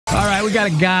All right, we got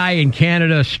a guy in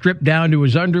Canada stripped down to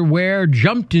his underwear,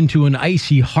 jumped into an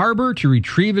icy harbor to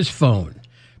retrieve his phone.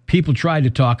 People tried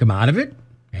to talk him out of it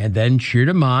and then cheered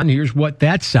him on. Here's what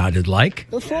that sounded like.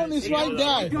 The phone is right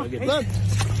there. Look.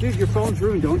 Dude, your phone's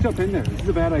ruined. Don't jump in there. This is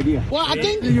a bad idea. Well, I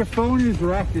think your phone is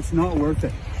wrecked. It's not worth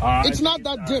it. It's not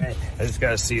that deep. I just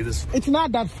gotta see this. It's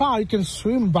not that far. You can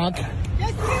swim back.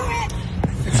 Just do it.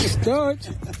 Just do it.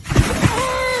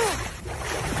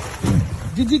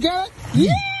 Did you get it?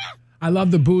 Yeah. I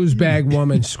love the booze bag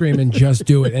woman screaming, "Just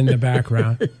do it," in the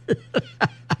background.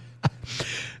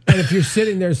 And if you're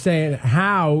sitting there saying,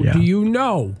 how do you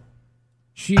know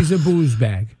she's a booze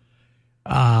bag?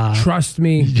 Trust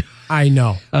me, I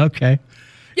know. Okay.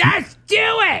 Just do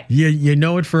it! You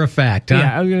know it for a fact, huh?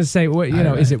 Yeah, I was going to say,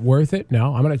 is it worth it?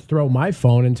 No, I'm going to throw my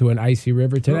phone into an icy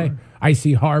river today. Sure.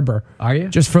 Icy harbor. Are you?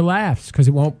 Just for laughs, because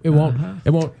it won't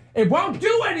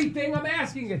do anything I'm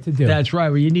asking it to do. That's right.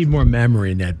 Well, you need more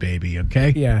memory in that baby,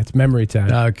 okay? Yeah, it's memory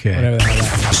time. Okay. Whatever the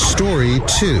hell that is. Story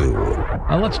 2.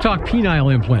 Let's talk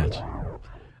penile implants.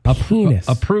 Penis.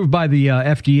 Approved by the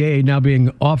FDA, now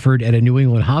being offered at a New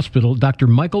England hospital. Dr.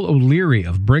 Michael O'Leary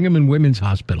of Brigham and Women's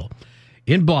Hospital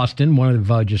in Boston, one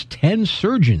of just 10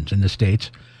 surgeons in the States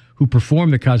who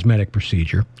perform the cosmetic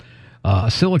procedure.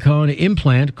 A silicone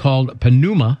implant called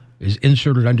Pneuma is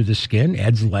inserted under the skin,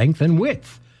 adds length and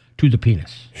width to the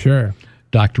penis. Sure.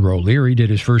 Dr. O'Leary did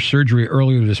his first surgery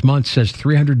earlier this month, says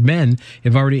 300 men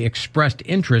have already expressed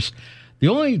interest. The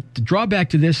only drawback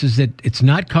to this is that it's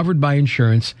not covered by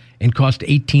insurance and cost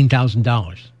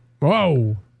 $18,000.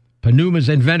 Whoa. Pneuma's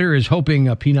inventor is hoping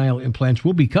penile implants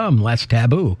will become less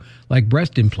taboo, like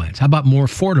breast implants. How about more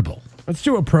affordable? Let's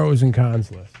do a pros and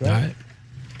cons list. Right? All right.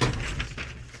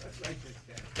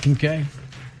 Okay.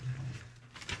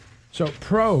 So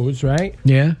pros, right?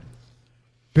 Yeah.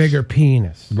 Bigger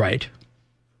penis. Right.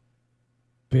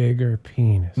 Bigger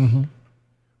penis. Mm-hmm.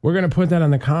 We're going to put that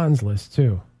on the cons list,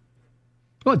 too.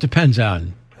 Well, it depends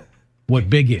on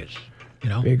what big is, you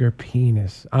know? Bigger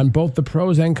penis. On both the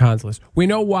pros and cons list. We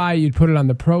know why you'd put it on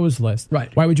the pros list.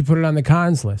 Right. Why would you put it on the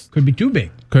cons list? Could be too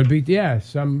big. Could be, yeah.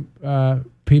 Some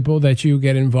people that you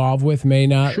get involved with may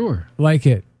not like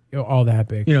it all that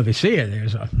big. You know, they see it.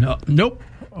 There's nope.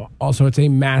 Also, it's a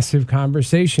massive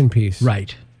conversation piece.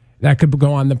 Right. That could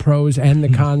go on the pros and the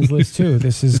cons list, too.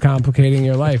 This is complicating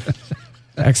your life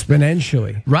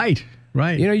exponentially. Right.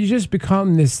 Right. You know, you just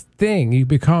become this thing. You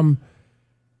become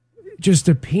just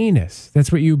a penis.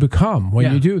 That's what you become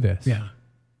when you do this. Yeah.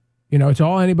 You know, it's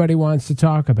all anybody wants to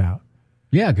talk about.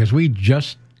 Yeah, because we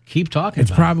just keep talking It's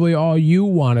about probably all you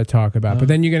want to talk about, but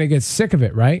then you're going to get sick of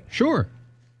it, right? Sure.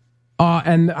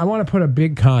 And I want to put a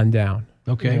big con down.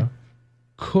 Okay. You know?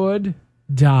 Could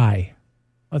die.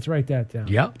 Let's write that down.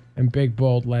 Yep. In big,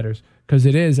 bold letters. Because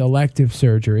it is elective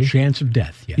surgery. Chance of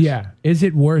death, yes. Yeah. Is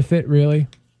it worth it, really?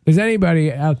 Is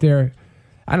anybody out there,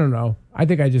 I don't know. I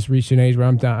think I just reached an age where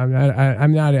I'm done.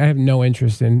 I have no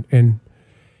interest in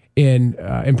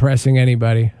impressing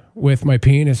anybody with my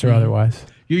penis or otherwise.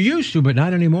 You used to, but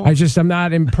not anymore. I'm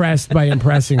not impressed by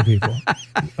impressing people.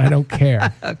 I don't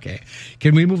care. Okay.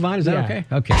 Can we move on? Is that okay?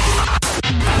 Okay.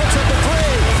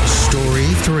 Story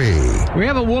 3. We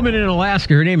have a woman in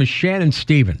Alaska. Her name is Shannon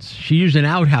Stevens. She used an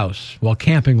outhouse while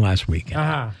camping last weekend.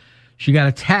 Uh-huh. She got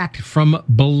attacked from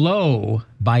below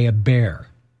by a bear.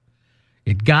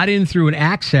 It got in through an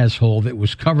access hole that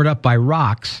was covered up by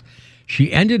rocks.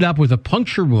 She ended up with a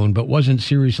puncture wound but wasn't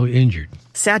seriously injured.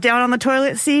 Sat down on the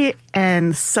toilet seat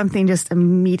and something just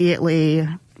immediately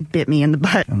bit me in the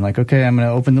butt. I'm like, okay, I'm going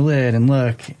to open the lid and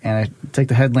look. And I take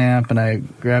the headlamp and I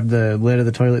grab the lid of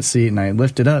the toilet seat and I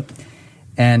lift it up.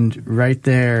 And right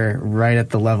there, right at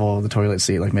the level of the toilet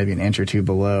seat, like maybe an inch or two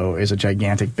below, is a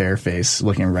gigantic bear face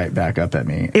looking right back up at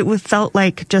me. It felt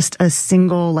like just a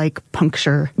single,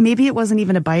 puncture. Maybe it wasn't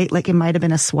even a bite. Like, it might have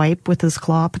been a swipe with his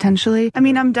claw, potentially. I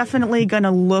mean, I'm definitely going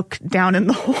to look down in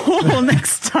the hole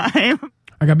next time.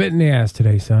 I got bit in the ass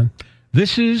today, son.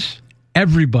 This is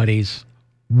everybody's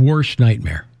worst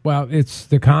nightmare. Well,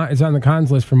 it's on the cons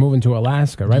list for moving to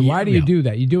Alaska, right? Why do you do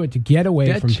that? You do it to get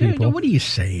away from people. What are you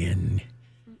saying?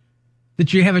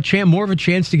 That you have more of a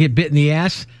chance to get bit in the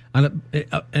ass on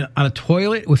a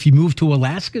toilet if you move to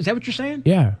Alaska? Is that what you're saying?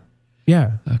 Yeah.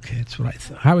 Yeah. Okay, that's what I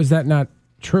thought. How is that not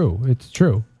true? It's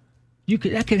true.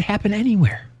 That could happen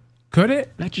anywhere. Could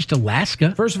it? Not just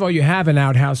Alaska. First of all, you have an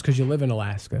outhouse because you live in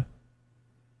Alaska.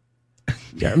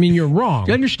 I mean, you're wrong.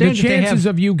 You understand the chances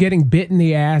of you getting bit in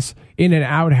the ass in an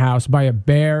outhouse by a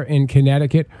bear in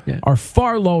Connecticut are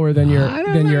far lower than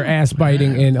your ass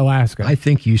biting in Alaska. I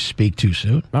think you speak too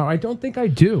soon. No, I don't think I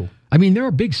do. I mean, there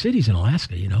are big cities in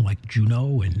Alaska, like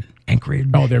Juneau and Anchorage.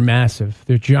 Oh, they're massive.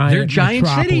 They're giant. They're giant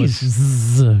metropolis. cities.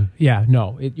 Zzz. Yeah,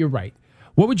 no, you're right.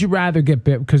 What would you rather get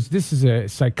bit? Because this is a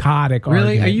psychotic Really?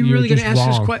 argument. Are you You're really going to just ask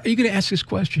this wrong. question? Are you going to ask this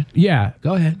question? Yeah.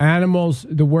 Go ahead. Animals,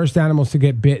 the worst animals to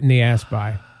get bit in the ass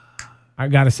by. I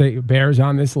got to say, bears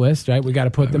on this list, right? We got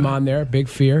to put them on there. Big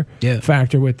fear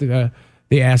factor with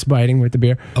the ass biting with the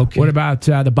bear. Okay. What about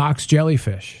the box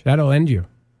jellyfish? That'll end you.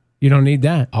 You don't need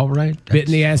that. All right. Bit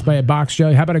in the ass by a box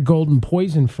jelly. How about a golden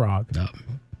poison frog? No.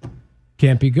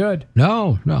 Can't be good.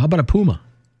 No. How about a puma?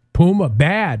 Puma,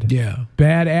 bad. Yeah.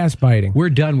 Bad ass biting. We're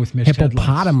done with missed Hippopotamus.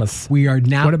 headlines. We are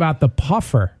now What about the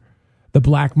puffer? The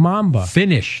black mamba?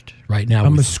 finished right now A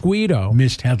with mosquito?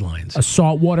 missed headlines. A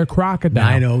saltwater crocodile?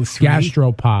 903.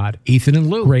 Gastropod? Ethan and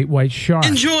Lou. Great white shark?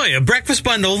 Enjoy a breakfast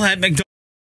bundle at McDonald's.